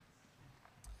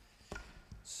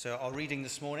So our reading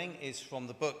this morning is from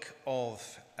the book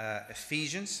of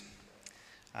Ephesians,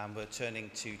 and we're turning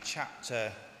to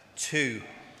chapter 2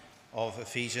 of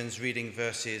Ephesians, reading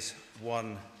verses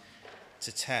 1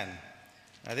 to 10.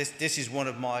 Now this is one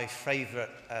of my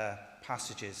favourite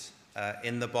passages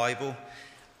in the Bible,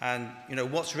 and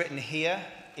what's written here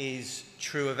is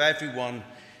true of everyone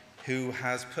who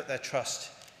has put their trust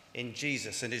in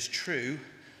Jesus, and is true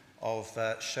of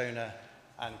Shona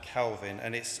and Calvin,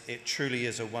 and it truly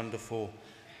is a wonderful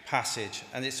passage,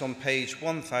 and it's on page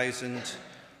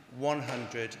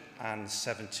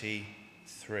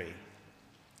 1173.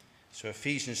 So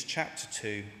Ephesians chapter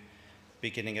 2,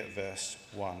 beginning at verse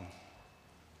 1.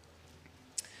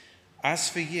 As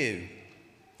for you,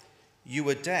 you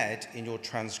were dead in your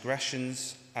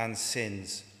transgressions and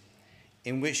sins,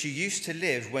 in which you used to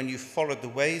live when you followed the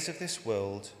ways of this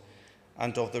world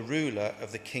and of the ruler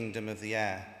of the kingdom of the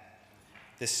air,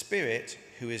 the Spirit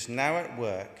who is now at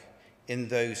work in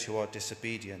those who are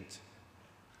disobedient.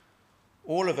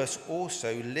 All of us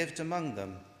also lived among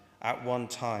them at one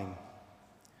time,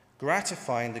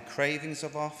 gratifying the cravings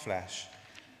of our flesh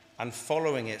and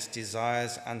following its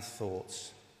desires and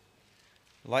thoughts.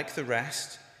 Like the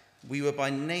rest, we were by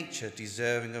nature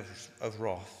deserving of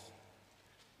wrath.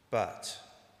 But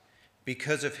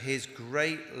because of his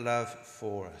great love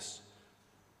for us,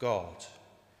 God,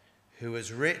 who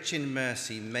is rich in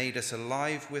mercy, made us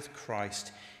alive with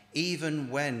Christ,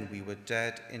 even when we were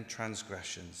dead in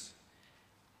transgressions.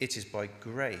 It is by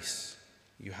grace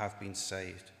you have been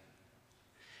saved.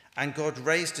 And God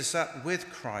raised us up with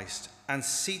Christ and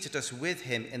seated us with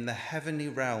him in the heavenly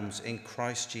realms in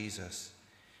Christ Jesus,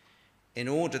 in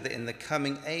order that in the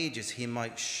coming ages he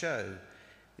might show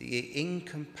the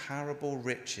incomparable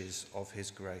riches of his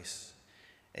grace,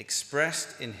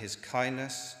 expressed in his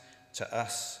kindness to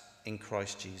us in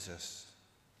Christ Jesus.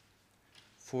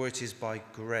 For it is by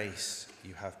grace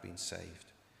you have been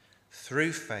saved,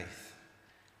 through faith,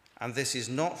 and this is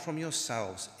not from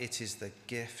yourselves, it is the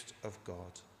gift of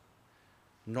God,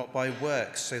 not by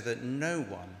works, so that no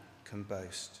one can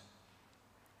boast.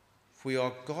 For we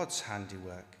are God's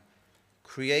handiwork,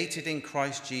 created in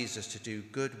Christ Jesus to do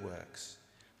good works,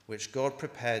 which God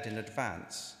prepared in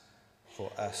advance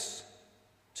for us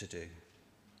to do.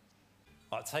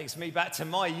 It takes me back to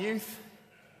my youth.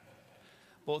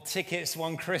 Bought tickets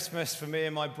one Christmas for me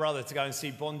and my brother to go and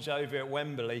see Bon Jovi at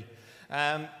Wembley.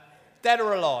 Dead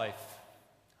or alive?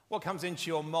 What comes into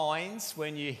your minds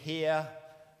when you hear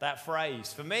that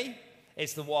phrase? For me,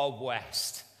 it's the Wild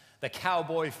West, the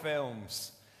cowboy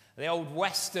films, the old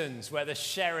westerns where the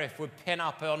sheriff would pin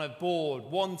up on a board,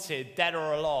 wanted, dead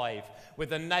or alive, with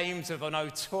the names of a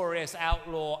notorious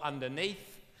outlaw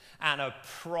underneath and a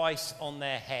price on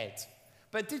their head.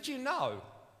 But did you know,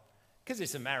 because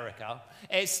it's America,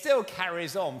 it still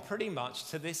carries on pretty much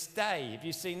to this day. Have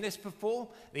you seen this before?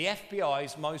 The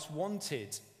FBI's Most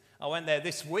Wanted. I went there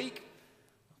this week.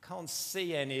 I can't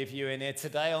see any of you in here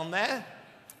today on there.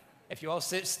 If you all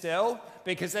sit still,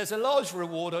 because there's a large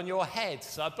reward on your head.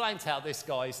 So I blanked out this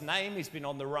guy's name. He's been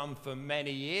on the run for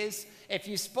many years. If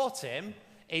you spot him,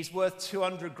 he's worth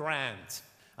 200 grand.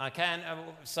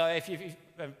 So if you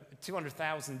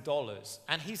 $200,000,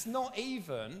 and he's not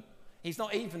even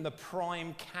the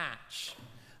prime catch.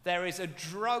 There is a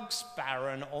drugs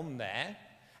baron on there,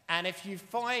 and if you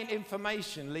find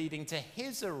information leading to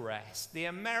his arrest, the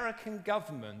American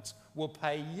government will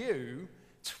pay you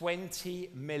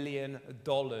 $20 million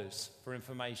for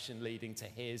information leading to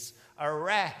his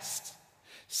arrest.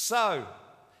 So,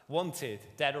 wanted,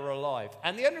 dead or alive.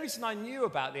 And the only reason I knew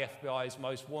about the FBI's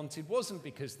Most Wanted wasn't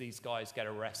because these guys get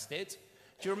arrested.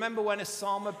 Do you remember when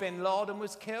Osama bin Laden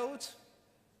was killed?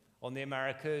 On the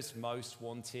America's Most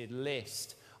Wanted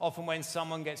list. Often when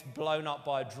someone gets blown up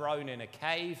by a drone in a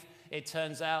cave, it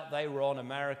turns out they were on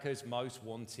America's Most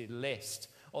Wanted list.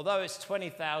 Although it's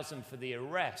 20,000 for the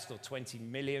arrest, or 20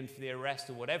 million for the arrest,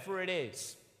 or whatever it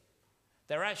is,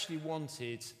 they're actually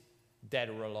wanted dead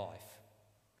or alive.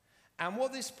 And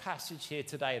what this passage here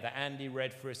today that Andy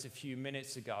read for us a few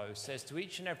minutes ago says to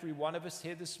each and every one of us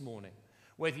here this morning,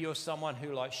 whether you're someone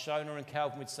who, like Shona and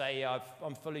Calvin, would say, yeah,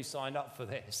 I'm fully signed up for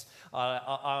this.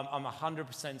 I'm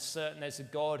 100% certain there's a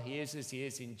God. He is as he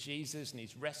is in Jesus, and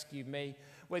he's rescued me.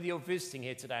 Whether you're visiting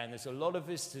here today, and there's a lot of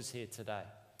visitors here today,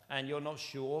 and you're not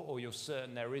sure or you're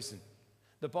certain there isn't,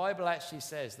 the Bible actually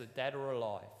says that dead or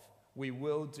alive, we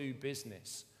will do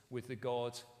business with the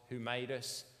God who made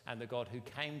us and the God who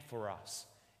came for us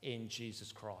in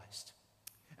Jesus Christ.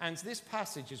 And this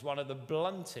passage is one of the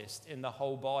bluntest in the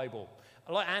whole Bible.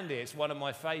 Like Andy, it's one of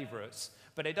my favorites,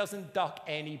 but it doesn't duck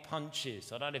any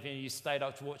punches. I don't know if any of you stayed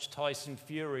up to watch Tyson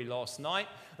Fury last night.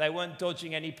 They weren't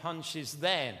dodging any punches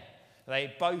then.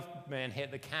 Both men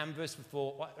hit the canvas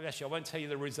before. Well, actually, I won't tell you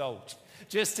the result.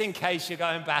 Just in case you're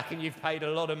going back and you've paid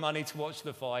a lot of money to watch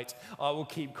the fight, I will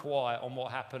keep quiet on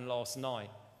what happened last night.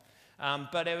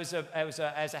 But it was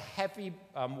a heavy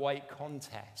weight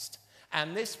contest.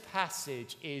 And this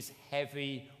passage is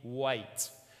heavy weight.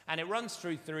 And it runs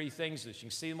through three things. You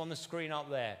can see them on the screen up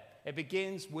there. It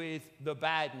begins with the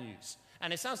bad news.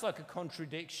 And it sounds like a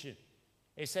contradiction.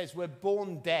 It says we're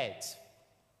born dead.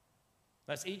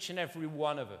 That's each and every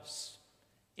one of us.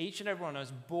 Each and every one of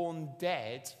us born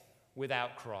dead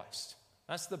without Christ.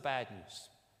 That's the bad news.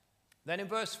 Then in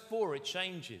verse 4 it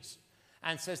changes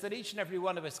and says that each and every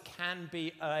one of us can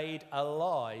be made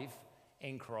alive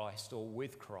in Christ or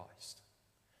with Christ.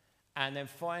 And then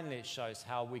finally it shows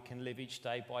how we can live each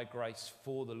day by grace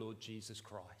for the Lord Jesus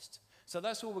Christ. So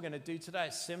that's what we're going to do today.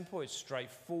 It's simple, it's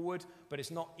straightforward, but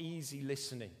it's not easy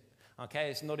listening.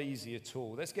 Okay, it's not easy at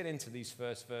all. Let's get into these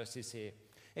first verses here.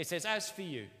 It says, as for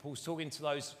you, Paul's talking to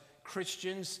those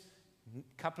Christians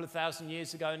a couple of thousand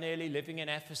years ago nearly, living in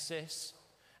Ephesus,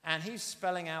 and he's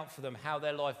spelling out for them how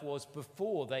their life was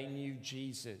before they knew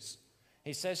Jesus.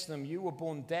 He says to them, you were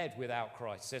born dead without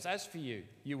Christ. He says, as for you,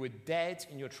 you were dead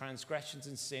in your transgressions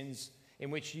and sins in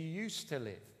which you used to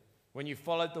live, when you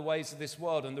followed the ways of this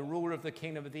world and the ruler of the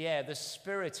kingdom of the air, the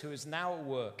spirit who is now at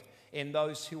work in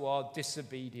those who are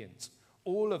disobedient.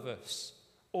 All of us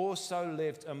also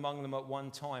lived among them at one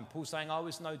time. Paul's saying, I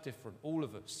was no different. All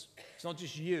of us. It's not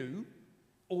just you,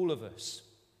 all of us.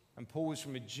 And Paul was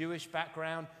from a Jewish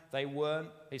background. They weren't.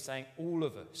 He's saying all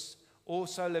of us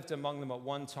also lived among them at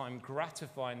one time,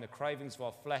 gratifying the cravings of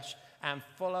our flesh and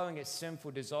following its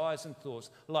sinful desires and thoughts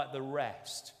like the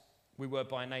rest. We were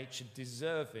by nature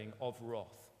deserving of wrath.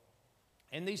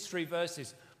 In these three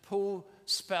verses, Paul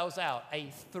spells out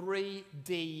a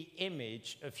 3D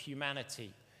image of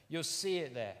humanity. You'll see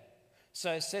it there.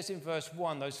 So it says in verse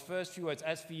 1, those first few words,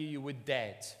 as for you, you were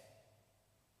dead.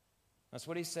 That's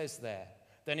what he says there.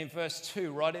 Then in verse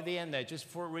 2, right at the end there, just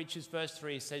before it reaches verse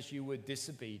 3, he says you were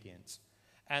disobedient.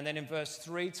 And then in verse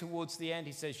 3, towards the end,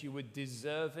 he says you were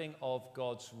deserving of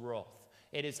God's wrath.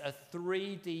 It is a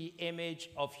 3D image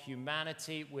of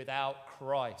humanity without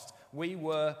Christ. We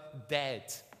were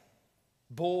dead,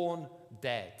 born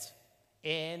dead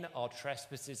in our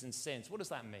trespasses and sins. What does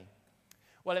that mean?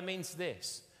 Well, it means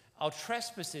this. Our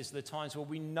trespasses are the times where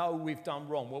we know we've done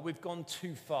wrong, where we've gone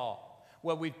too far,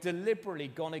 where we've deliberately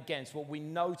gone against what we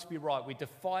know to be right. We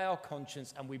defy our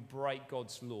conscience and we break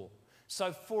God's law.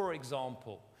 So, for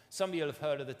example, some of you have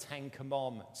heard of the 10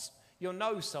 Commandments. You'll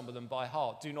know some of them by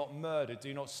heart. Do not murder,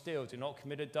 do not steal, do not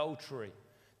commit adultery,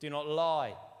 do not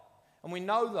lie. And we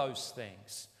know those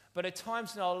things. But at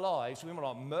times in our lives, we might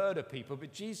not murder people,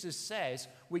 but Jesus says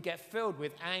we get filled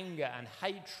with anger and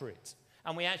hatred.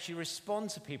 And we actually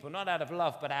respond to people, not out of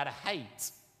love, but out of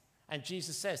hate. And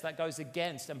Jesus says that goes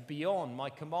against and beyond my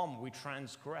commandment. We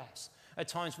transgress. At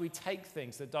times we take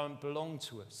things that don't belong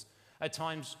to us. At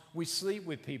times we sleep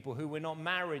with people who we're not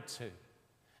married to.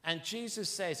 And Jesus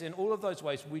says in all of those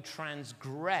ways we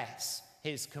transgress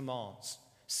his commands.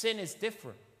 Sin is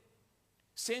different.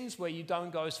 Sin's where you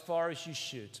don't go as far as you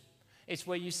should. It's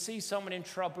where you see someone in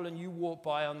trouble and you walk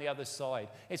by on the other side.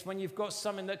 It's when you've got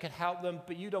something that could help them,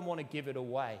 but you don't want to give it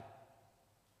away.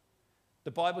 The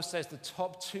Bible says the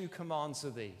top 2 commands are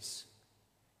these.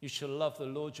 You shall love the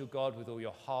Lord your God with all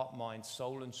your heart, mind,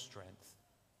 soul, and strength.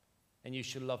 And you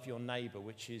shall love your neighbor,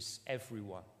 which is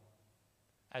everyone,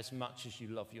 as much as you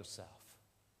love yourself.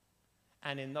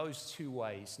 And in those 2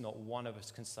 ways, not one of us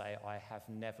can say, I have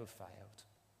never failed.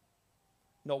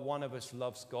 Not one of us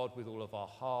loves God with all of our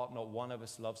heart. Not one of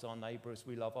us loves our neighbor as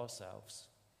we love ourselves.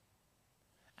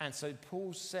 And so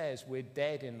Paul says we're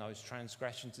dead in those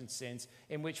transgressions and sins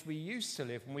in which we used to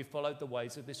live when we followed the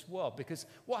ways of this world. Because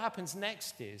what happens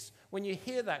next is when you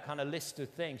hear that kind of list of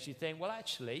things, you think, well,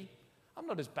 actually, I'm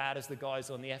not as bad as the guys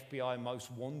on the FBI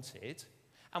most wanted.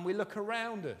 And we look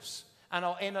around us and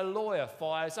our inner lawyer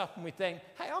fires up and we think,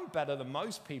 hey, I'm better than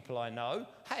most people I know.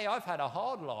 Hey, I've had a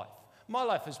hard life. My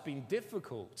life has been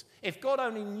difficult. If God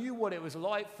only knew what it was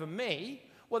like for me,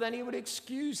 well, then he would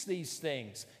excuse these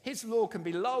things. His law can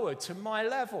be lowered to my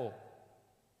level.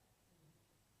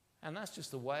 And that's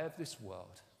just the way of this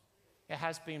world. It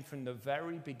has been from the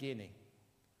very beginning.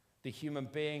 The human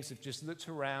beings have just looked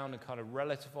around and kind of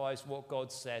relativized what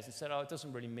God says and said, oh, it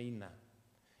doesn't really mean that.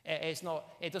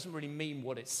 It doesn't really mean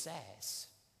what it says.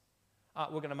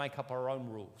 We're going to make up our own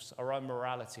rules, our own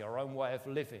morality, our own way of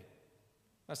living.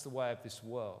 That's the way of this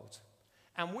world.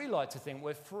 And we like to think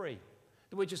we're free,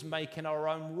 that we're just making our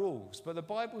own rules. But the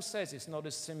Bible says it's not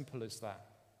as simple as that.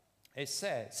 It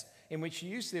says, in which you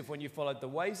used to live when you followed the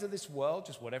ways of this world,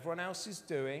 just what everyone else is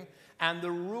doing, and the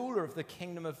ruler of the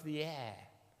kingdom of the air.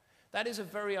 That is a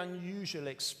very unusual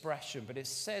expression, but it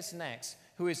says next,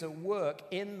 who is at work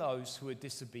in those who are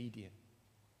disobedient.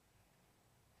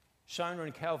 Shona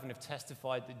and Kelvin have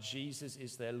testified that Jesus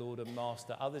is their Lord and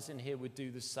Master. Others in here would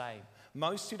do the same.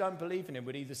 Most who don't believe in him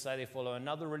would either say they follow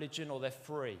another religion or they're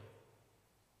free.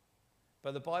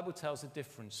 But the Bible tells a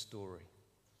different story.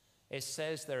 It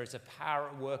says there is a power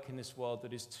at work in this world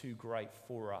that is too great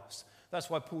for us. That's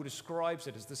why Paul describes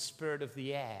it as the spirit of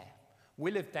the air.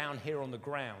 We live down here on the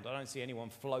ground. I don't see anyone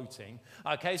floating.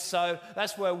 Okay, so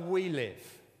that's where we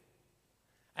live.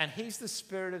 And he's the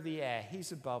spirit of the air.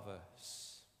 He's above us.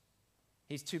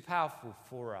 He's too powerful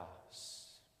for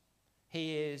us.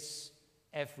 He is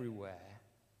everywhere.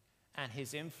 And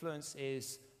his influence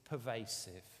is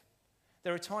pervasive.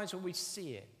 There are times when we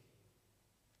see it.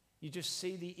 You just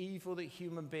see the evil that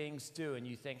human beings do, and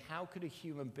you think, how could a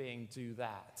human being do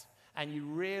that? And you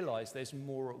realize there's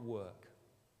more at work.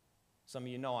 Some of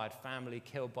you know I had family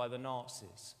killed by the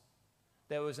Nazis.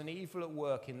 There was an evil at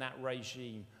work in that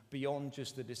regime beyond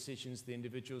just the decisions the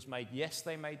individuals made. Yes,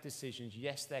 they made decisions.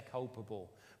 Yes, they're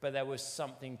culpable. But there was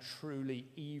something truly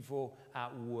evil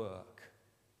at work.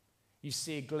 You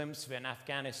see a glimpse of it in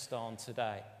Afghanistan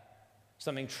today.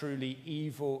 Something truly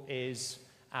evil is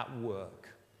at work.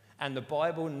 And the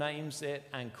Bible names it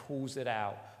and calls it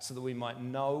out so that we might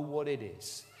know what it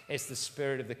is. It's the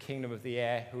spirit of the kingdom of the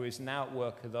air who is now at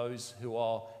work of those who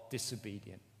are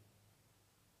disobedient.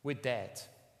 We're dead.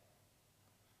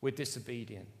 We're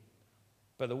disobedient.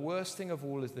 But the worst thing of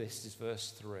all of this is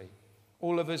verse 3.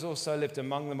 All of us also lived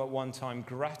among them at one time,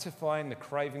 gratifying the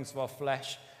cravings of our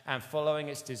flesh and following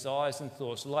its desires and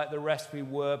thoughts. Like the rest, we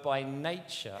were by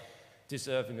nature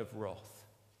deserving of wrath.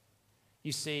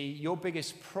 You see, your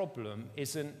biggest problem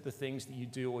isn't the things that you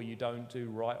do or you don't do,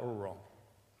 right or wrong.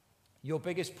 Your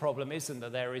biggest problem isn't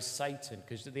that there is Satan,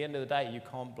 because at the end of the day, you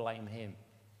can't blame him.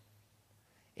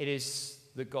 It is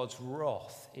that God's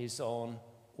wrath is on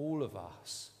all of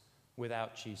us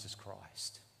without Jesus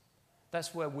Christ.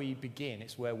 That's where we begin.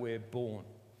 It's where we're born.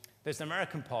 There's an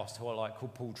American pastor who I like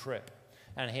called Paul Tripp.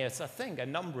 And he has, I think, a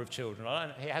number of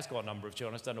children. He has got a number of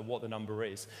children. I just don't know what the number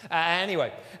is.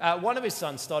 Anyway, one of his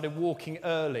sons started walking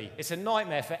early. It's a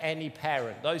nightmare for any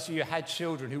parent. Those of you who had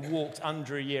children who walked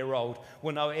under a year old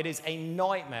will know it is a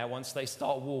nightmare once they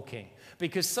start walking,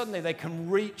 because suddenly they can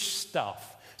reach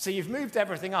stuff. So you've moved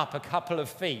everything up a couple of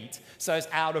feet, so it's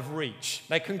out of reach.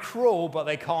 They can crawl, but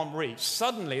they can't reach.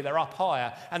 Suddenly they're up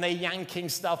higher, and they're yanking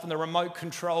stuff, and the remote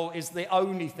control is the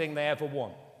only thing they ever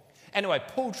want. Anyway,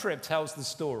 Paul Tripp tells the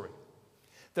story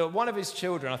that one of his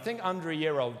children, I think under a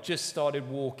year old, just started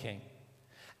walking.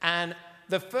 And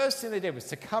the first thing they did was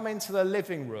to come into the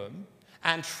living room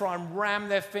and try and ram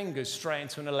their fingers straight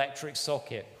into an electric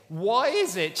socket. Why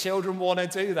is it children want to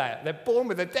do that? They're born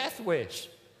with a death wish.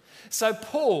 So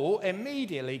Paul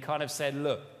immediately kind of said,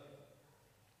 look,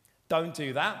 don't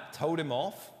do that, told him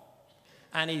off,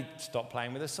 and he stopped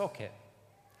playing with the socket.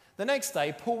 The next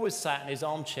day, Paul was sat in his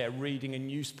armchair reading a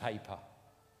newspaper,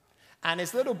 and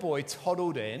his little boy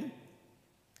toddled in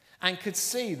and could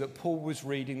see that Paul was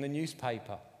reading the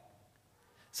newspaper.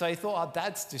 So he thought, our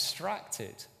dad's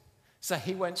distracted. So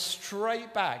he went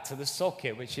straight back to the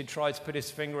socket, which he'd tried to put his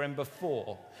finger in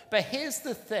before. But here's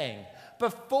the thing.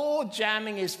 Before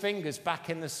jamming his fingers back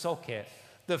in the socket,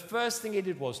 the first thing he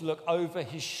did was look over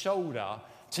his shoulder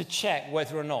to check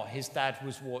whether or not his dad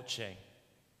was watching.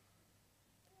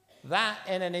 That,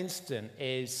 in an instant,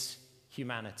 is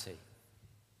humanity.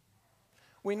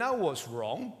 We know what's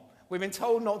wrong. We've been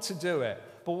told not to do it.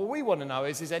 But what we want to know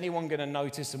is anyone going to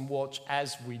notice and watch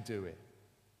as we do it?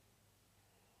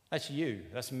 That's you.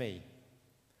 That's me.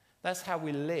 That's how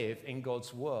we live in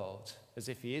God's world, as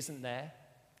if he isn't there,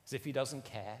 as if he doesn't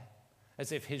care,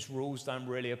 as if his rules don't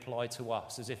really apply to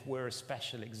us, as if we're a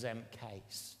special exempt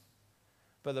case.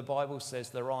 But the Bible says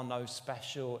there are no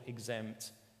special exempt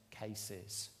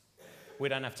cases. We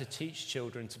don't have to teach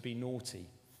children to be naughty.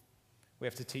 We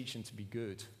have to teach them to be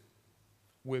good.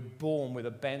 We're born with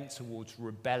a bent towards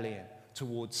rebellion,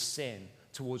 towards sin,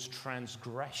 towards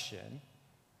transgression.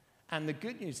 And the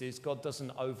good news is God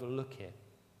doesn't overlook it.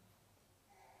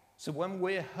 So when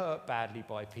we're hurt badly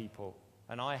by people,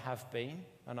 and I have been,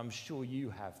 and I'm sure you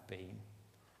have been,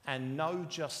 and no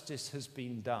justice has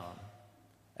been done,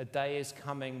 a day is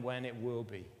coming when it will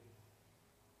be.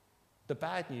 The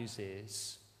bad news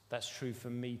is that's true for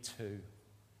me too.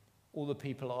 All the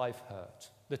people I've hurt,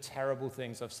 the terrible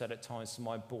things I've said at times to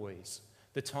my boys,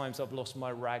 the times I've lost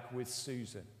my rag with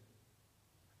Susan.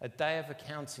 A day of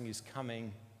accounting is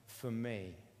coming for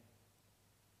me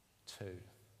too.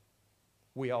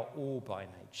 We are all by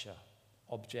nature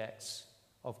objects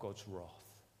of God's wrath.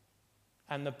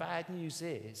 And the bad news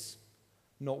is,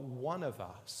 not one of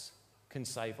us can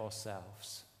save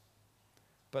ourselves.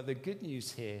 But the good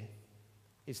news here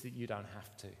is that you don't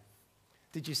have to.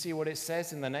 Did you see what it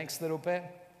says in the next little bit?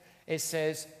 It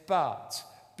says, but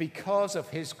because of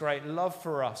his great love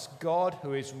for us, God,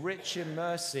 who is rich in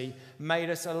mercy, made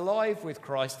us alive with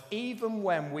Christ, even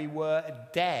when we were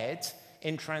dead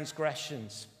in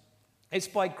transgressions. It's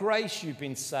by grace you've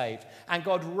been saved, and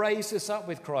God raised us up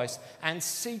with Christ and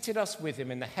seated us with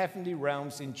him in the heavenly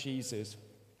realms in Jesus,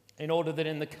 in order that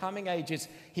in the coming ages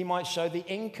he might show the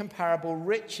incomparable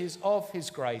riches of his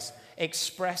grace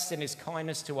expressed in his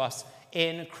kindness to us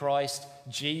in Christ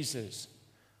Jesus.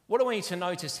 What I want you to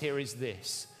notice here is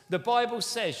this. The Bible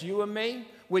says you and me,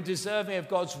 we're deserving of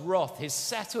God's wrath, his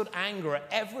settled anger at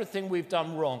everything we've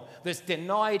done wrong that's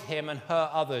denied him and hurt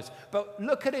others. But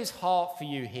look at his heart for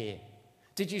you here.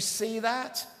 Did you see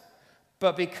that?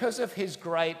 But because of his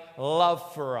great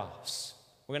love for us,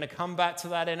 we're going to come back to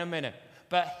that in a minute,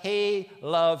 but he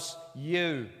loves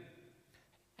you.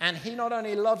 And he not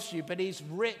only loves you, but he's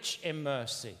rich in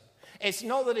mercy. It's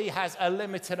not that he has a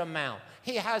limited amount.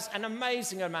 He has an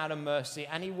amazing amount of mercy,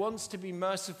 and he wants to be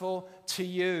merciful to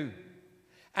you.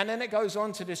 And then it goes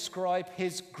on to describe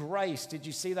his grace. Did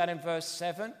you see that in verse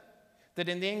 7? That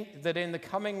in the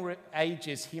coming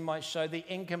ages he might show the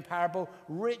incomparable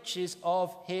riches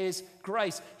of his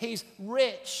grace. He's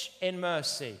rich in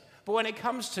mercy. But when it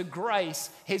comes to grace,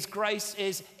 his grace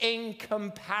is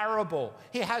incomparable.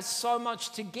 He has so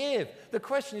much to give. The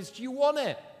question is, do you want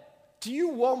it? Do you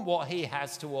want what he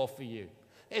has to offer you?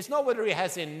 It's not whether he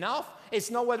has enough.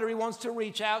 It's not whether he wants to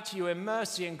reach out to you in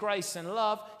mercy and grace and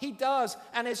love. He does.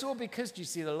 And it's all because, do you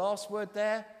see the last word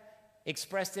there?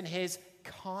 Expressed in his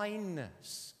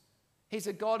kindness. He's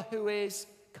a God who is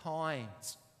kind.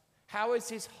 How is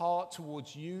his heart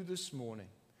towards you this morning?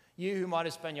 You who might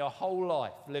have spent your whole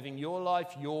life living your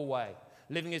life your way,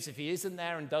 living as if he isn't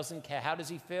there and doesn't care. How does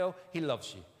he feel? He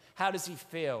loves you. How does he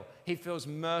feel? He feels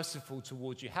merciful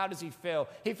towards you. How does he feel?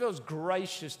 He feels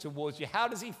gracious towards you. How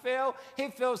does he feel? He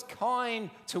feels kind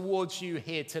towards you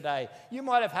here today. You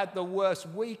might have had the worst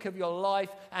week of your life,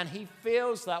 and he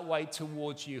feels that way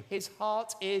towards you. His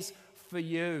heart is for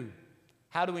you.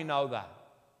 How do we know that?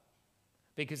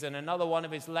 Because in another one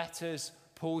of his letters,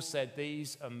 Paul said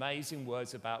these amazing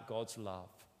words about God's love.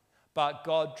 But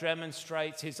God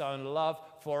demonstrates his own love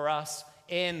for us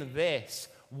in this: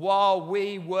 while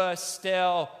we were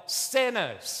still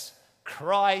sinners,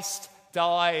 Christ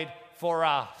died for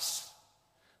us.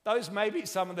 Those may be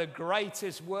some of the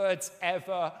greatest words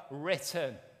ever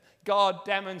written. God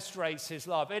demonstrates his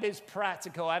love. It is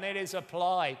practical and it is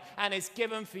applied, and it's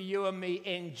given for you and me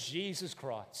in Jesus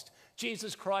Christ.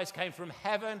 Jesus Christ came from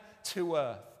heaven to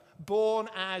earth, born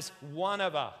as one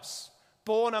of us,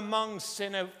 born among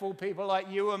sinful people like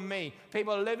you and me,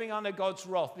 people living under God's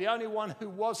wrath. The only one who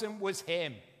wasn't was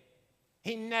him.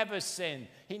 He never sinned.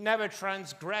 He never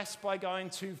transgressed by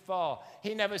going too far.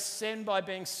 He never sinned by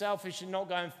being selfish and not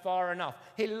going far enough.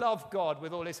 He loved God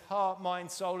with all his heart,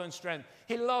 mind, soul, and strength.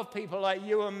 He loved people like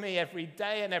you and me every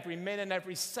day and every minute and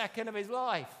every second of his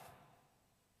life.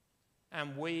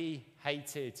 And we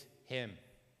hated him.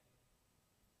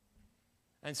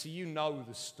 And so you know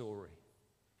the story.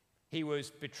 He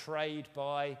was betrayed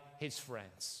by his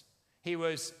friends. He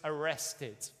was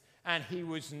arrested. And he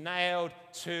was nailed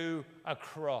to a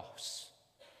cross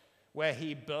where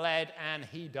he bled and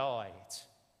he died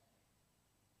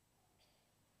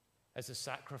as a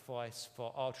sacrifice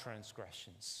for our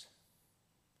transgressions,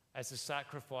 as a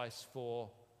sacrifice for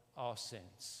our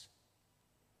sins.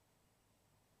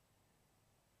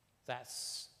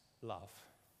 That's love.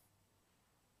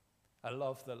 A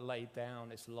love that laid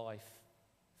down its life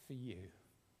for you.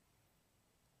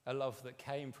 A love that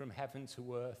came from heaven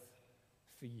to earth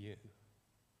for you.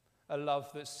 A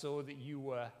love that saw that you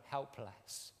were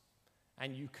helpless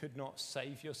and you could not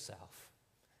save yourself.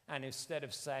 And instead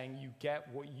of saying, you get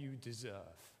what you deserve,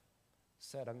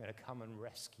 said, I'm going to come and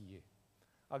rescue you.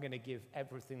 I'm going to give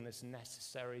everything that's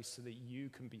necessary so that you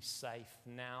can be safe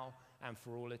now and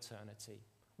for all eternity.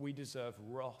 We deserve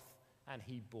wrath, and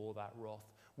he bore that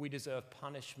wrath. We deserve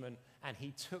punishment, and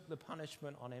he took the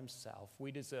punishment on himself.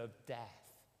 We deserve death.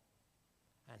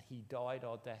 And he died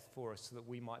our death for us so that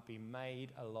we might be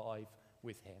made alive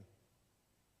with him.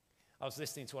 I was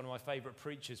listening to one of my favorite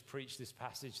preachers preach this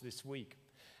passage this week.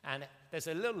 And there's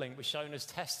a little link with Shona's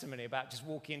testimony about just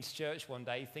walking into church one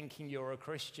day thinking you're a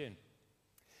Christian.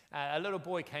 A little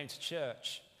boy came to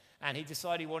church, and he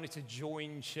decided he wanted to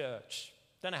join church.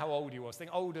 Don't know how old he was. I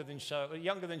think younger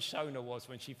than Shona was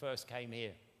when she first came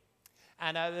here.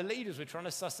 And the leaders were trying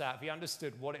to suss out if he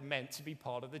understood what it meant to be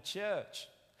part of the church.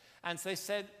 And so they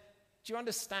said, do you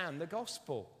understand the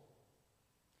gospel?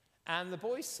 And the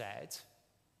boy said,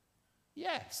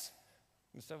 yes.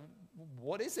 And so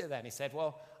what is it then? He said,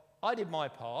 well, I did my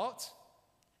part,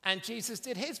 and Jesus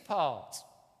did his part.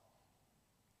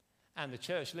 And the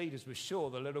church leaders were sure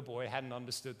the little boy hadn't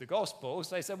understood the gospel,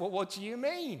 so they said, well, what do you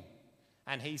mean?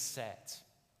 And he said,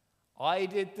 I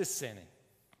did the sinning,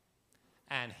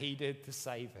 and he did the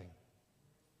saving.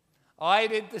 I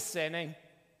did the sinning,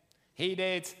 he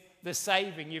did the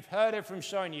saving. You've heard it from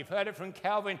Shona, you've heard it from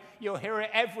Calvin, you'll hear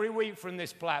it every week from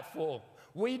this platform.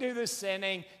 We do the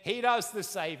sinning, he does the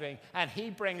saving, and he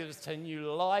brings us to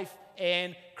new life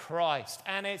in Christ.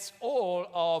 And it's all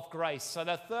of grace. So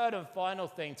the third and final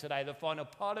thing today, the final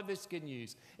part of this good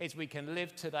news, is we can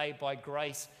live today by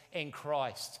grace in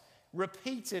Christ.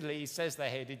 Repeatedly, he says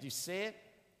that here. Did you see it?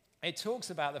 It talks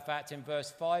about the fact in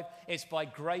verse 5, it's by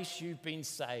grace you've been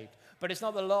saved. But it's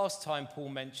not the last time Paul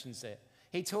mentions it.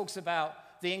 He talks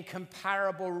about the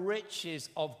incomparable riches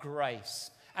of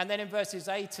grace. And then in verses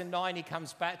 8 and 9, he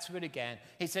comes back to it again.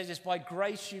 He says, it's by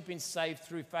grace you've been saved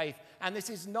through faith. And this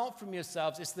is not from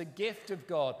yourselves, it's the gift of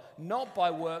God, not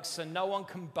by works, so no one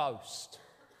can boast.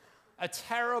 A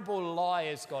terrible lie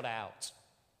has got out.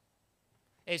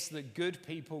 It's that good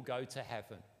people go to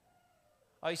heaven.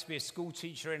 I used to be a school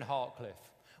teacher in Hartcliffe.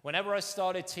 Whenever I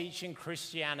started teaching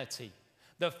Christianity,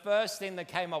 the first thing that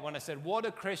came up when I said, what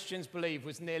do Christians believe,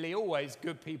 was nearly always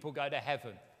good people go to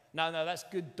heaven. No, that's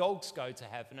good dogs go to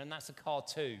heaven, and that's a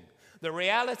cartoon. The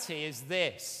reality is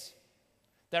this.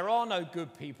 There are no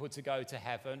good people to go to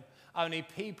heaven, only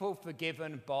people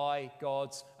forgiven by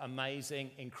God's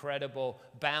amazing, incredible,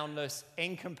 boundless,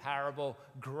 incomparable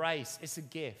grace. It's a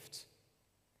gift.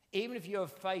 Even if you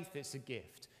have faith, it's a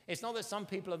gift. It's not that some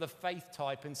people are the faith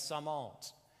type and some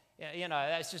aren't. You know,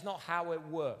 that's just not how it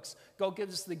works. God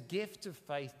gives us the gift of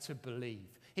faith to believe.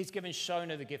 He's given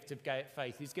Shona the gift of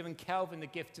faith. He's given Calvin the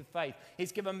gift of faith.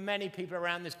 He's given many people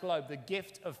around this globe the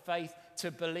gift of faith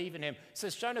to believe in him. So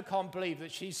Shona can't believe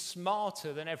that she's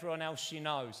smarter than everyone else she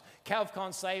knows. Calv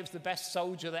can't say he was the best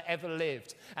soldier that ever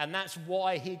lived, and that's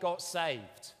why he got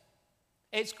saved.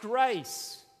 It's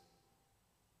grace.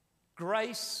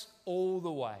 Grace all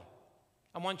the way.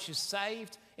 And once you're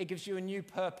saved, it gives you a new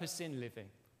purpose in living.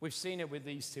 We've seen it with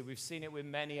these two. We've seen it with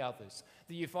many others.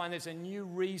 That you find there's a new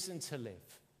reason to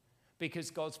live because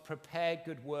God's prepared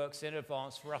good works in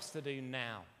advance for us to do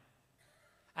now.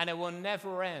 And it will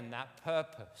never end, that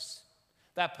purpose.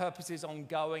 That purpose is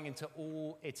ongoing into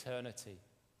all eternity.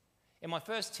 In my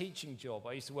first teaching job,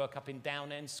 I used to work up in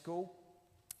Down End School.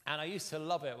 And I used to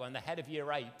love it when the head of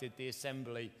Year 8 did the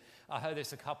assembly. I heard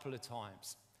this a couple of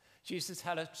times. She used to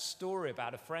tell a story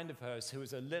about a friend of hers who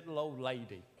was a little old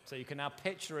lady. So you can now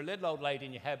picture a little old lady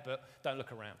in your head, but don't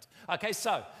look around. Okay,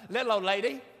 so, little old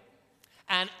lady.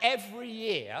 And every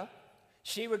year,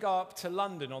 she would go up to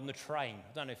London on the train.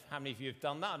 I don't know how many of you have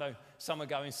done that. I know some are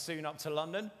going soon up to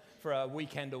London for a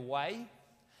weekend away.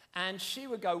 And she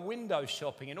would go window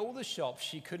shopping in all the shops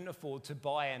she couldn't afford to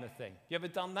buy anything. You ever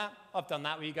done that? I've done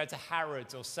that where you go to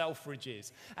Harrods or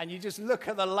Selfridges and you just look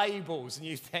at the labels and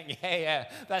you think, yeah,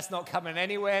 that's not coming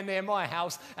anywhere near my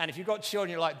house. And if you've got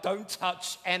children, you're like, don't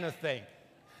touch anything.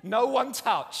 No one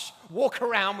touch. Walk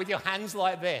around with your hands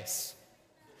like this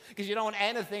because you don't want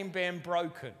anything being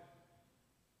broken.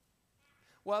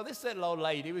 Well, this little old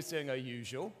lady was doing her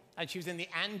usual and she was in the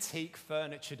antique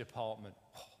furniture department.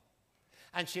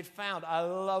 And she'd found a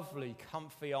lovely,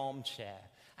 comfy armchair.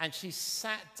 And she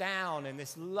sat down in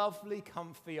this lovely,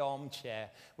 comfy armchair,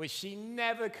 which she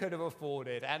never could have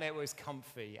afforded. And it was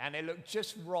comfy. And it looked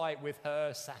just right with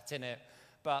her sat in it.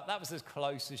 But that was as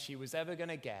close as she was ever going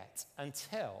to get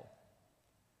until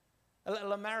a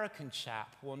little American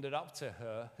chap wandered up to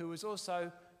her who was also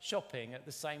shopping at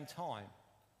the same time.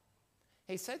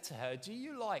 He said to her, "Do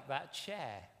you like that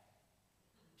chair?"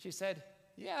 She said,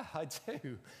 "Yeah, I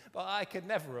do, but I could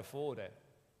never afford it."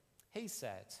 He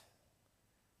said,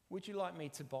 "Would you like me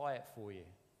to buy it for you?"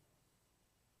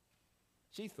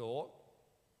 She thought,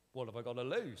 what have I got to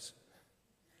lose?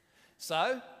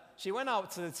 So she went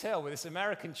up to the till with this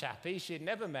American chappie she had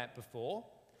never met before,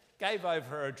 gave over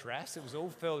her address. It was all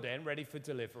filled in, ready for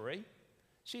delivery.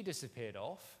 She disappeared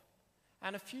off,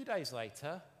 and a few days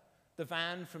later, the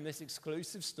van from this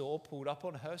exclusive store pulled up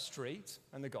on her street,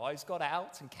 and the guys got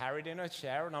out and carried in her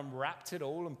chair and unwrapped it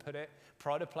all and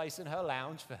pried a place in her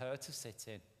lounge for her to sit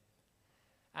in.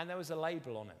 And there was a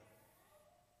label on it.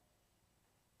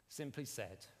 Simply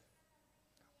said,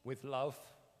 With love,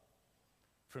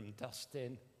 from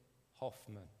Dustin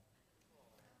Hoffman,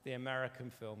 the American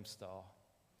film star.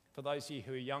 For those of you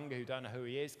who are younger who don't know who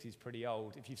he is, because he's pretty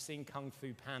old, if you've seen Kung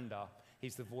Fu Panda,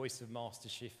 he's the voice of Master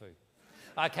Shifu.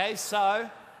 Okay, so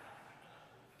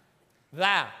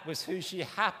that was who she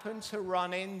happened to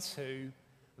run into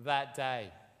that day.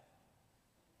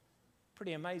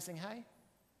 Pretty amazing, hey?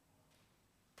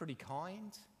 Pretty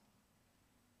kind,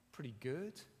 pretty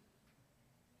good.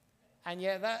 And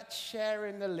yet that chair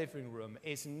in the living room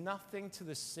is nothing to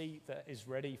the seat that is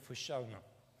ready for Shona.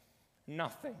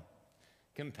 Nothing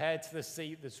compared to the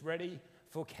seat that's ready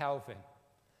for Calvin.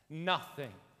 Nothing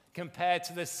compared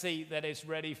to the seat that is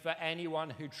ready for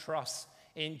anyone who trusts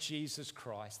in Jesus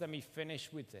Christ. Let me finish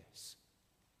with this.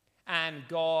 And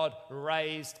God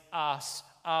raised us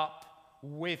up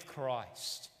with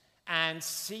Christ and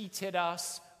seated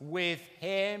us with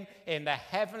him in the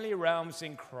heavenly realms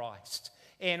in Christ,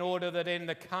 in order that in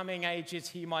the coming ages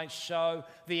he might show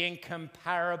the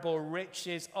incomparable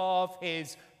riches of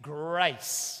his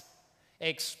grace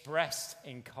expressed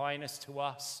in kindness to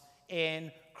us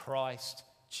in Christ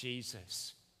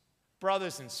Jesus.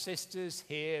 Brothers and sisters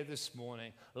here this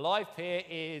morning, life here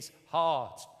is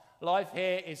hard. Life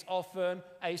here is often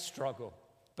a struggle,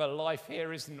 but life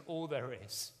here isn't all there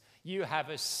is. You have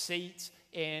a seat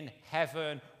in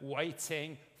heaven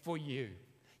waiting for you.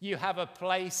 You have a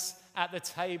place at the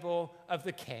table of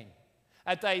the King.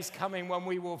 A day's coming when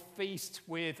we will feast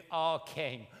with our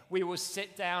King. We will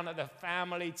sit down at the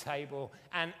family table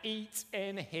and eat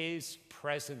in his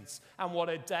presence. And what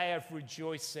a day of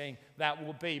rejoicing that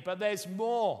will be. But there's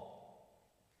more,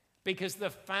 because the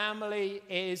family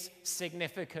is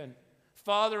significant.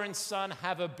 Father and son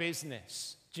have a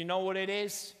business. Do you know what it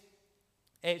is?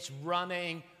 It's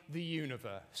running the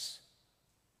universe.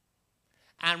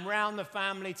 And round the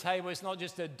family table, it's not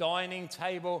just a dining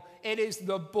table, it is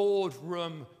the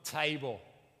boardroom table.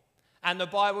 And the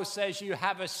Bible says you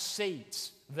have a seat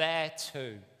there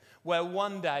too, where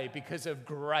one day, because of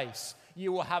grace,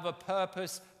 you will have a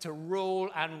purpose to rule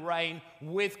and reign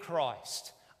with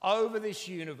Christ over this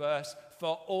universe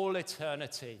for all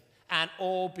eternity, and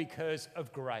all because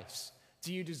of grace.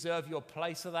 Do you deserve your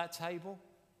place at that table?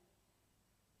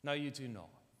 No, you do not.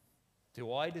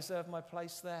 Do I deserve my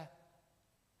place there?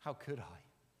 How could I?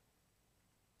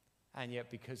 And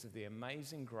yet, because of the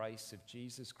amazing grace of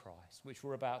Jesus Christ, which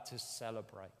we're about to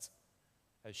celebrate,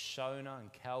 as Shona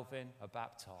and Calvin are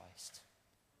baptized,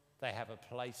 they have a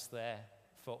place there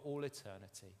for all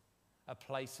eternity, a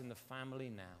place in the family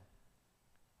now,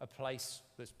 a place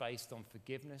that's based on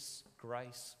forgiveness,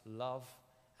 grace, love,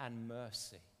 and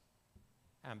mercy,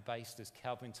 and based, as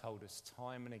Calvin told us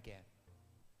time and again,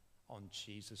 on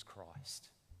Jesus Christ,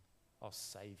 our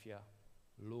Savior,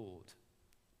 Lord,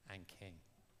 and King.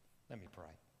 Let me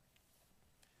pray.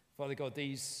 Father God,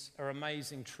 these are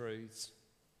amazing truths.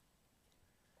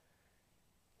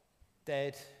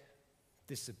 Dead,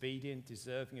 disobedient,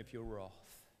 deserving of your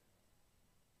wrath.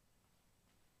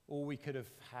 All we could have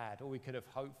had, all we could have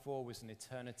hoped for was an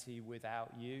eternity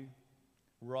without you,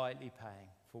 rightly paying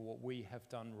for what we have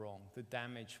done wrong, the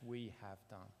damage we have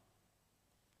done.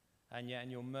 And yet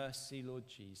in your mercy, Lord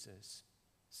Jesus,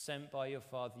 sent by your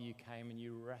Father, you came and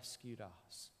you rescued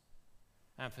us.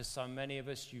 And for so many of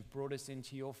us, you've brought us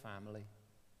into your family.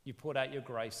 You poured out your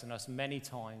grace on us. Many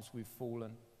times we've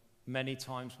fallen. Many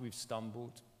times we've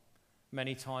stumbled.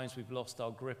 Many times we've lost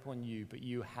our grip on you, but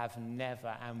you have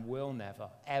never and will never,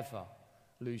 ever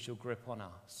lose your grip on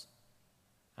us.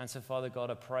 And so, Father God,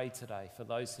 I pray today for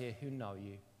those here who know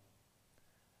you,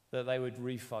 that they would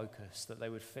refocus, that they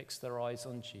would fix their eyes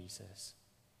on Jesus,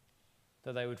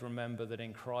 that they would remember that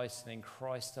in Christ and in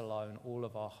Christ alone, all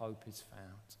of our hope is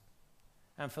found.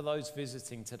 And for those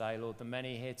visiting today, Lord, the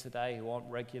many here today who aren't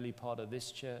regularly part of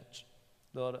this church,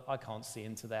 Lord, I can't see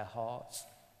into their hearts,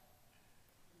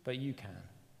 but you can.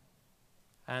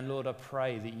 And Lord, I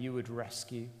pray that you would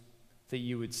rescue, that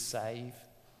you would save,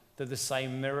 that the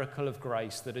same miracle of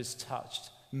grace that has touched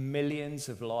millions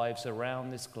of lives around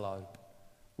this globe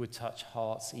would touch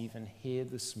hearts even here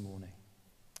this morning.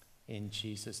 In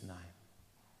Jesus' name,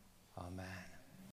 amen.